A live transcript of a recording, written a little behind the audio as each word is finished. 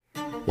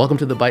Welcome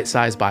to the Bite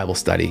Size Bible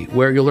Study,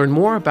 where you'll learn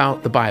more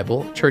about the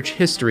Bible, church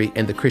history,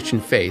 and the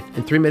Christian faith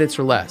in 3 minutes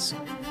or less.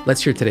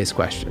 Let's hear today's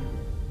question.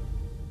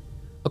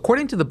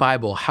 According to the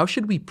Bible, how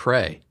should we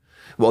pray?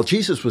 Well,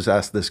 Jesus was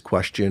asked this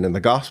question in the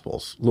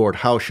Gospels, Lord,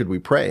 how should we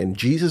pray? And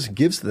Jesus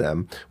gives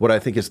them what I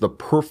think is the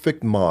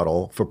perfect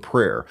model for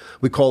prayer.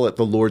 We call it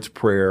the Lord's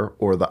Prayer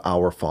or the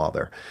Our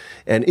Father.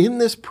 And in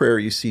this prayer,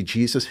 you see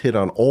Jesus hit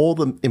on all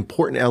the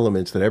important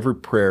elements that every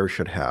prayer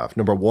should have.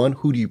 Number one,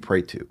 who do you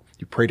pray to?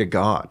 You pray to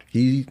God.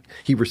 He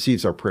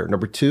receives our prayer.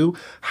 Number two,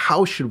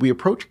 how should we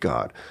approach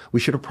God? We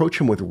should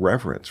approach him with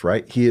reverence,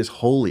 right? He is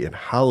holy and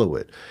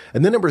hallowed.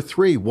 And then number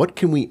three, what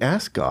can we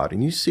ask God?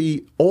 And you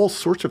see all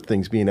sorts of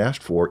things being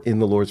asked for in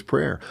the Lord's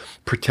Prayer.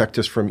 Protect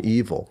us from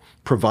evil.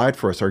 Provide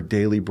for us our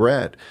daily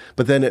bread.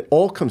 But then it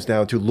all comes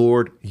down to,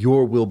 Lord,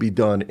 your will be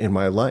done in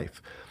my life.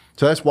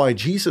 So that's why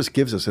Jesus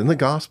gives us in the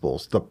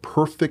Gospels the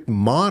perfect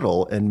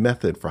model and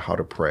method for how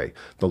to pray,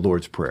 the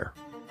Lord's Prayer.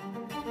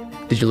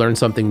 Did you learn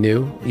something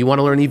new? You want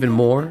to learn even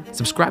more?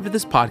 Subscribe to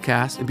this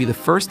podcast and be the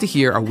first to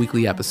hear our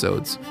weekly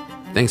episodes.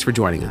 Thanks for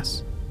joining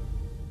us.